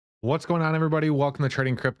What's going on, everybody? Welcome to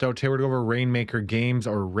Trading Crypto. Today we're going to go over Rainmaker Games,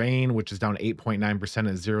 or Rain, which is down 8.9%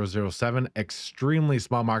 at 007. Extremely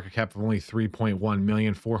small market cap of only 3.1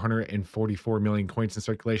 million, 444 million coins in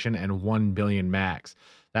circulation, and 1 billion max.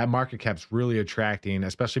 That market cap's really attracting,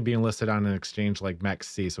 especially being listed on an exchange like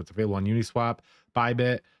MEXC. So it's available on Uniswap,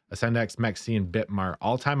 Bybit, Ascendex, MEXC, and Bitmart.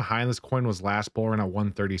 All-time high in this coin was last bull run at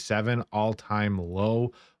 137. All-time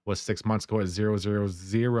low was 6 months ago at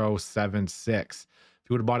 00076. If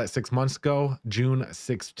you would have bought it 6 months ago, June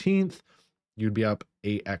 16th, you'd be up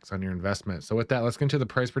 8x on your investment. So with that, let's get into the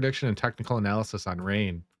price prediction and technical analysis on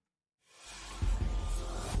Rain.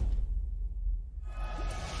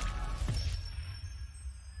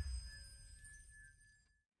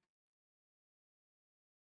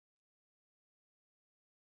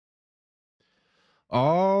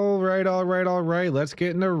 All right. Let's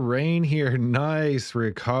get into Rain here. Nice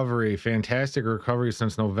recovery. Fantastic recovery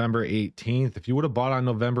since November 18th. If you would have bought on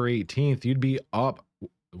November 18th, you'd be up.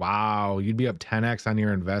 Wow, you'd be up 10x on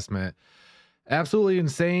your investment. Absolutely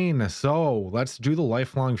insane. So let's do the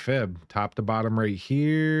lifelong fib, top to bottom right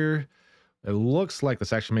here. It looks like,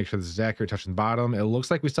 let's actually make sure this is accurate, touching the bottom. It looks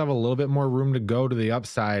like we still have a little bit more room to go to the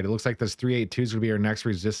upside. It looks like this 382 is going to be our next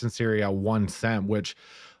resistance area at 1 cent, which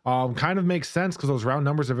kind of makes sense because those round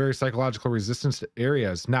numbers are very psychological resistance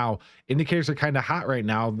areas. Now, indicators are kind of hot right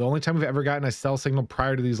now. The only time we've ever gotten a sell signal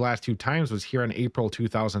prior to these last two times was here in April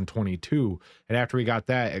 2022. And after we got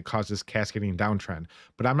that, it caused this cascading downtrend.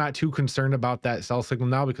 But I'm not too concerned about that sell signal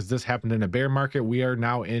now because this happened in a bear market. We are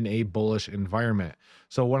now in a bullish environment.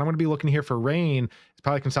 So what I'm going to be looking here for Rain is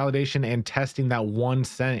probably consolidation and testing that 1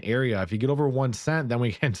 cent area. If you get over 1 cent, then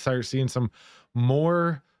we can start seeing some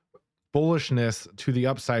more bullishness to the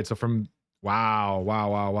upside. So from wow.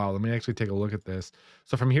 Let me actually take a look at this.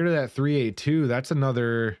 So from here to that 382, that's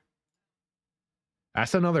another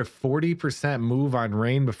 40% move on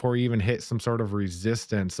Rain before you even hit some sort of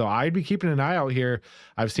resistance. So I'd be keeping an eye out here.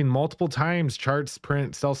 I've seen multiple times charts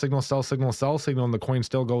print sell signal, sell signal, sell signal, and the coin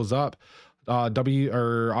still goes up.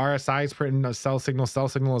 RSI is printing a sell signal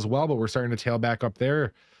as well, but we're starting to tail back up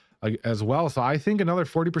there as well. So I think another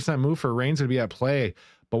 40% move for Rain's going to be at play.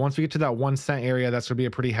 But once we get to that 1 cent area, that's going to be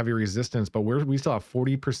a pretty heavy resistance. But we still have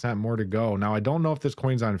 40% more to go. Now, I don't know if this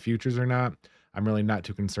coin's on futures or not. I'm really not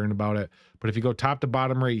too concerned about it. But if you go top to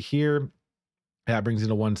bottom right here, that brings you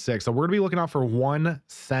to 1.6. So we're going to be looking out for 1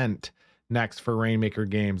 cent next for Rainmaker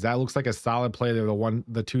Games. That looks like a solid play there,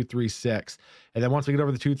 the 236. And then once we get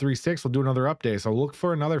over the 236, we'll do another update. So look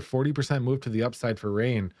for another 40% move to the upside for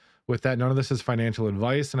Rain. With that, none of this is financial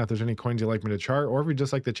advice. And if there's any coins you'd like me to chart, or if you'd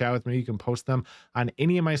just like to chat with me, you can post them on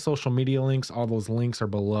any of my social media links. All those links are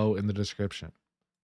below in the description.